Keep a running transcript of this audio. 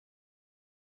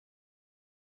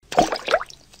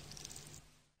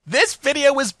This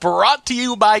video is brought to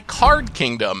you by Card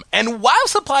Kingdom, and while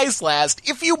supplies last,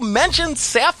 if you mention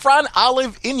Saffron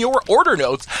Olive in your order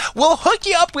notes, we'll hook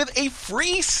you up with a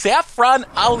free Saffron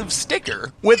Olive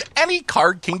sticker with any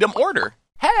Card Kingdom order.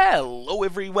 Hello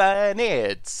everyone,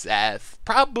 it's Seth,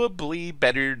 probably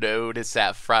better known as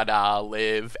Saffron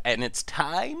Olive, and it's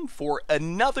time for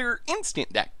another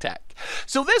Instant Deck Tech.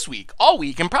 So this week, all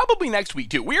week, and probably next week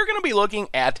too, we are going to be looking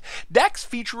at decks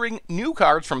featuring new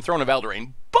cards from Throne of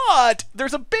Eldraine. But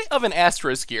there's a bit of an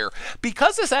asterisk here.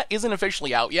 Because the set isn't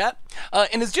officially out yet,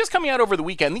 and is just coming out over the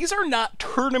weekend, these are not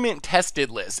tournament-tested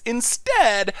lists.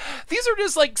 Instead, these are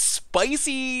just like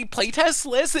spicy playtest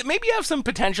lists that maybe have some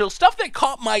potential, stuff that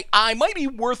caught my eye, might be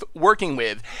worth working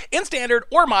with in Standard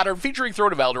or Modern, featuring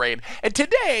Throne of Eldraine. And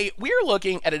today, we are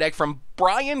looking at a deck from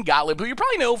Brian Gottlieb, who you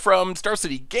probably know from Star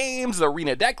City Games, the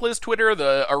Arena Decklist Twitter,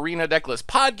 the Arena Decklist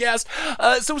podcast.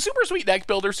 So super sweet deck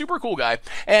builder, super cool guy.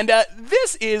 And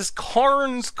this is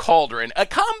Karn's Cauldron, a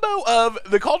combo of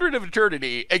the Cauldron of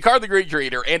Eternity, a card the Great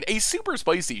Creator, and a super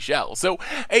spicy shell. So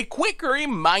a quick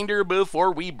reminder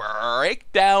before we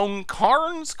break down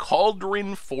Karn's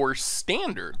Cauldron for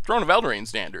Standard, Throne of Eldraine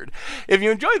Standard. If you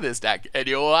enjoy this deck and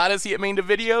you want to see it made into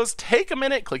videos, take a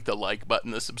minute, click the like button,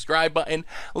 the subscribe button,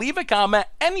 leave a comment,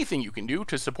 anything you can do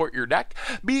to support your deck,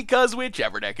 because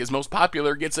whichever deck is most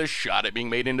popular gets a shot at being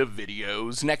made into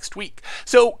videos next week.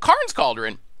 So Karn's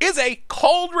Cauldron is a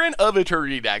Cauldron of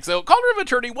Eternity deck. So Cauldron of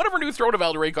Eternity, one of our new Throne of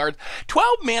Eldraine cards,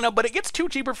 12 mana, but it gets 2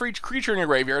 cheaper for each creature in your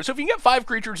graveyard. So if you can get 5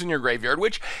 creatures in your graveyard,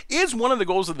 which is one of the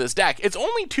goals of this deck, it's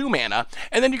only 2 mana,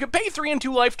 and then you can pay 3 and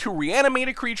 2 life to reanimate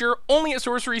a creature, only at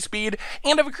sorcery speed,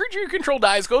 and if a creature you control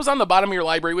dies, goes on the bottom of your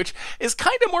library, which is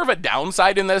kind of more of a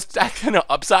downside in this deck than an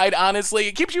upside, honestly.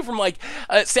 It keeps you from like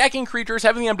sacking creatures,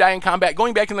 having them die in combat,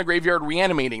 going back in the graveyard,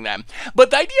 reanimating them.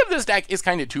 But the idea of this deck is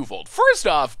kind of twofold. First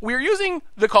off, we're using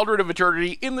the Cauldron of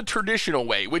Eternity in the traditional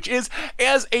way, which is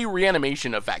as a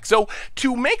reanimation effect. So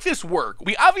to make this work,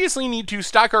 we obviously need to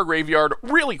stock our graveyard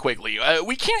really quickly.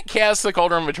 We can't cast the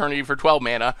Cauldron of Eternity for 12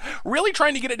 mana, really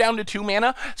trying to get it down to 2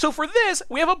 mana. So for this,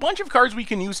 we have a bunch of cards we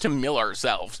can use to mill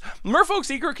ourselves. Merfolk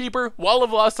Secret Keeper, Wall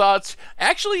of Lost Thoughts,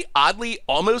 actually, oddly,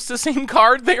 almost the same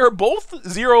card. They are both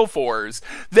 0/4s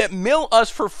that mill us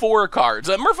for 4 cards.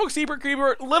 Merfolk Secret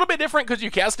Keeper, a little bit different because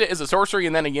you cast it as a sorcery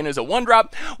and then again as a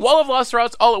 1-drop. Wall of Lost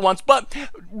Thoughts all at once. But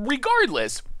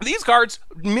regardless, these cards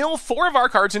mill 4 of our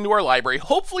cards into our library,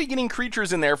 hopefully getting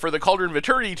creatures in there for the Cauldron of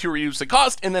Eternity to reduce the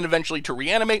cost and then eventually to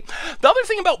reanimate. The other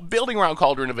thing about building around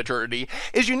Cauldron of Eternity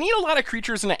is you need a lot of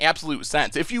creatures in an absolute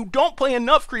sense. If you don't play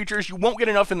enough creatures, you won't get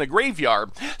enough in the graveyard.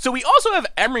 So we also have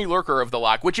Emery Lurker of the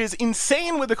Lock, which is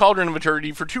insane with the Cauldron of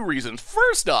Eternity for 2 reasons.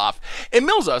 First off, it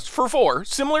mills us for 4,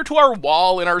 similar to our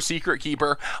Wall and our Secret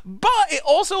Keeper, but it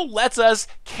also lets us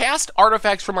cast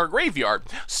artifacts from our graveyard.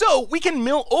 So we can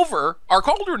mill over our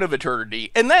Cauldron of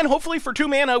Eternity, and then hopefully for 2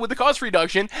 mana with the cost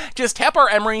reduction, just tap our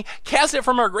Emery, cast it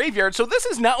from our graveyard. So this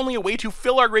is not only a way to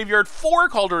fill our graveyard for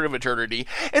Cauldron of Eternity,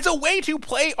 it's a way to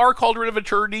play our Cauldron of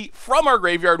Eternity from our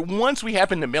graveyard once we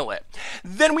happen to mill it.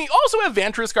 Then we also have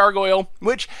Vantress Gargoyle,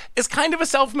 which is kind of a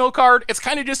self-mill card. It's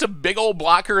kind of just a big old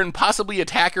blocker and possibly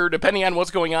attacker, depending on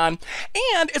what's going on.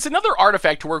 And it's another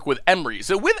artifact to work with Emery.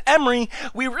 So with Emery,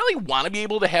 we really want to be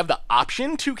able to have the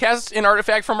option to cast an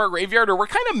artifact from our graveyard, or we're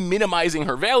kind of minimizing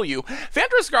her value.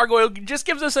 Vantress Gargoyle just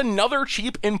gives us another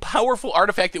cheap and powerful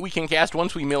artifact that we can cast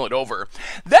once we mill it over.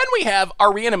 Then we have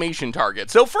our reanimation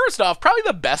target. So first off, probably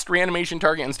the best reanimation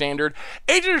target in Standard,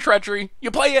 Agent of Treachery.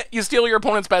 You play it, you steal your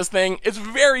opponent's best thing. It's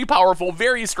very powerful,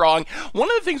 very strong. One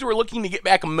of the things we're looking to get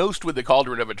back most with the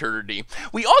Cauldron of Eternity.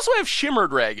 We also have Shimmer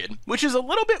Dragon, which is a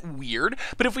little bit weird,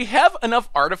 but if we have enough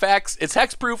artifacts, it's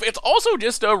hexproof. It's also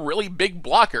just a really big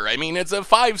blocker. I mean, it's a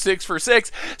 5/6 for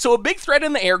 6, so a big threat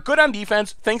in the air, good on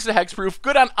defense, thanks to hexproof,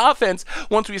 good on offense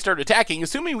once we start attacking,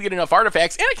 assuming we get enough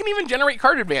artifacts, and it can even generate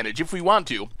card advantage if we want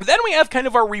to. Then we have kind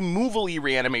of our removal-y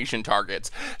reanimation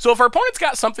targets. So if our opponent's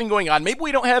got something going on, maybe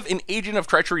we don't have an Agent of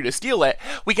Treachery to steal it,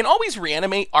 we can always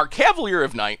reanimate our Cavalier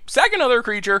of Night, sack another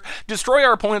creature, destroy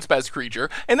our opponent's best creature,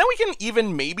 and then we can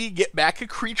even maybe get back a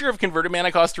creature of converted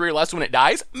mana cost 3 or less when it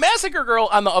dies. Massacre Girl,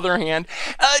 on the other hand,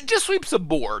 just sweeps the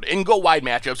board in go-wide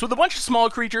matchups. With a bunch of small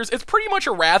creatures, it's pretty much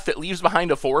a Wrath that leaves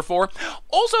behind a 4/4.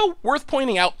 Also, worth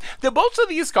pointing out that both of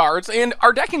these cards, and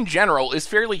our deck in general, is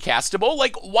fairly castable.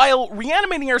 Like, while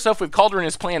reanimating ourselves with Cauldron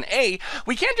is plan A,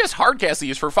 we can't just hardcast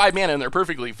these for 5 mana and they're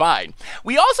perfectly fine.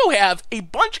 We also have a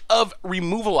bunch of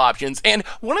removal options, and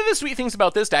one of the sweet things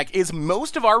about this deck is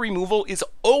most of our removal is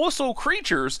also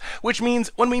creatures, which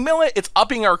means when we mill it, it's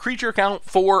upping our creature count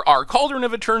for our Cauldron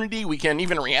of Eternity. We can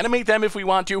even reanimate them if we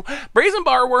want to. Brazen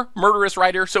Borrower, Murderous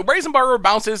Rider. So Brazen Borrower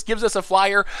bounces, gives us a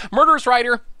flyer. Murderous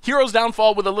Rider, Hero's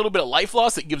Downfall with a little bit of life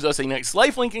loss that gives us a nice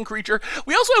lifelinking creature.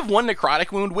 We also have 1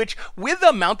 Necrotic Wound, which with the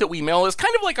amount that we mill is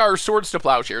kind of like our Swords to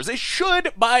Plowshares. It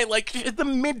should, by like the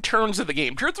mid-turns of the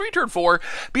game, turn 3, turn 4,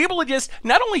 be able to just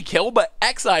not only kill, but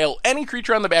exile any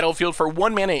creature on the battlefield for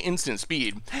 1 mana instant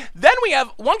speed. Then we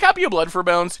have 1 copy of Blood for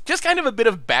Bones, just kind of a bit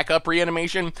of backup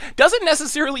reanimation. Doesn't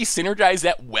necessarily synergize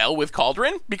that well with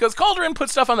Cauldron, because Cauldron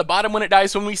puts stuff on the bottom when it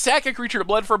dies, so when we sack a creature to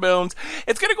Blood for Bones,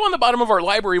 it's going to go on the bottom of our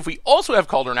library if we also have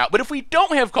Cauldron out. But if we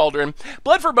don't have Cauldron,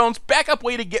 Blood for Bones, backup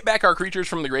way to get back our creatures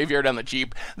from the graveyard on the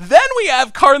cheap. Then we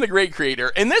have Karn the Great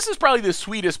Creator, and this is probably the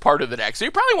sweetest part of the deck. So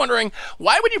you're probably wondering,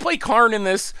 why would you play Karn in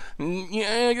this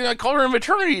Cauldron of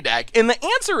Eternity deck? And the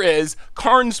answer is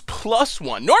Karn's +1.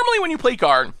 Normally when you play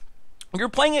Karn, you're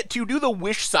playing it to do the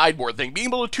wish sideboard thing, being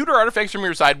able to tutor artifacts from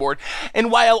your sideboard. And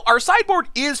while our sideboard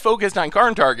is focused on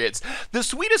Karn targets, the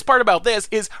sweetest part about this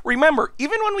is, remember,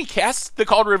 even when we cast the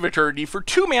Cauldron of Eternity for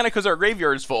 2 mana because our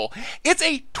graveyard is full, it's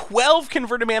a 12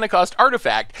 converted mana cost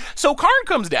artifact. So Karn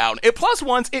comes down, it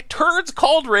 +1s, it turns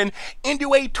Cauldron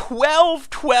into a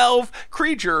 12/12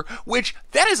 creature, which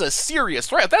that is a serious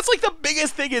threat. That's like the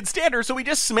biggest thing in Standard, so we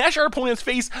just smash our opponent's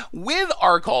face with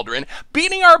our Cauldron,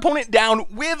 beating our opponent down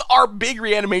with our big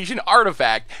reanimation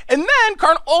artifact. And then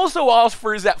Karn also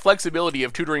offers that flexibility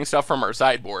of tutoring stuff from our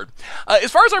sideboard.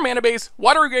 As far as our mana base,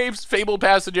 Watery Graves, Fabled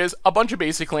Passages, a bunch of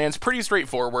basic lands, pretty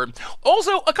straightforward.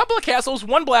 Also, a couple of castles,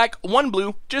 1 black, 1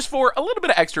 blue, just for a little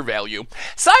bit of extra value.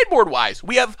 Sideboard-wise,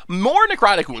 we have more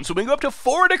Necrotic Wounds, so we can go up to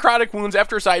 4 Necrotic Wounds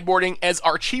after sideboarding as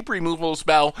our cheap removal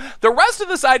spell. The rest of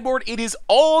the sideboard, it is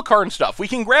all Karn stuff. We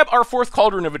can grab our 4th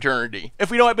Cauldron of Eternity,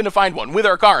 if we don't happen to find one, with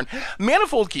our Karn.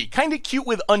 Manifold Key, kind of cute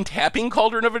with untapping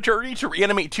Cauldron of Eternity to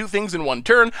reanimate 2 things in 1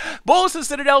 turn. Bolus of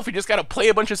Citadel, if we just gotta play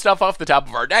a bunch of stuff off the top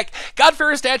of our deck.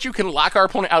 Godfarer Statue can lock our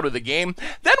opponent out of the game.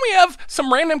 Then we have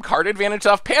some random card advantage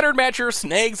stuff. Pattern Matcher,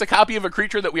 Snags, a copy of a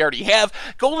creature that we already have.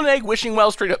 Golden Egg, Wishing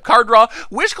Well, straight up card draw.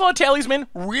 Wishclaw Talisman,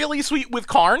 really sweet with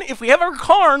Karn. If we have our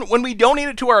Karn, when we donate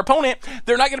it to our opponent,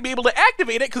 they're not gonna be able to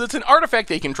activate it because it's an artifact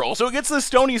they control. So it gets the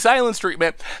Stony Silence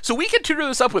treatment. So we can tutor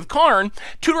this up with Karn,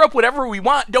 tutor up whatever we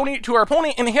want, donate it to our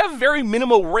opponent, and have very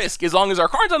minimal risk as long as our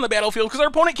Karn's on the battlefield, because our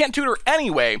opponent can't tutor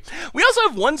anyway. We also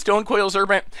have 1 Stonecoil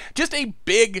Serpent, just a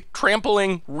big,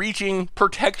 trampling, reaching,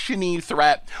 protection-y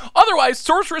threat. Otherwise,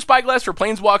 Sorcerous Spyglass for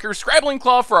Planeswalkers, Scrabbling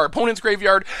Claw for our opponent's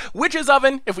graveyard, Witch's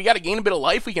Oven, if we gotta gain a bit of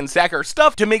life, we can sack our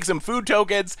stuff to make some food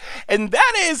tokens, and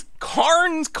that is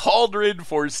Karn's Cauldron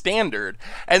for Standard.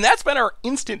 And that's been our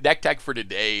instant deck tech for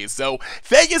today, so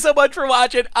thank you so much for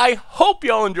watching. I hope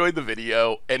y'all enjoyed the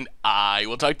video, and I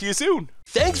will talk to you soon.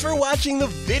 Thanks for watching the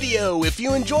video. If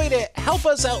you enjoyed it, help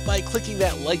us out by clicking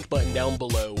that like button down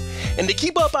below. And to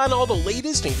keep up on all the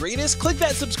latest and greatest, click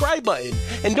that subscribe button.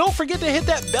 And don't forget to hit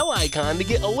that bell icon to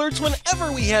get alerts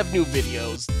whenever we have new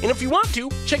videos. And if you want to,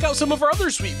 check out some of our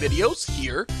other sweet videos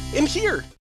here and here.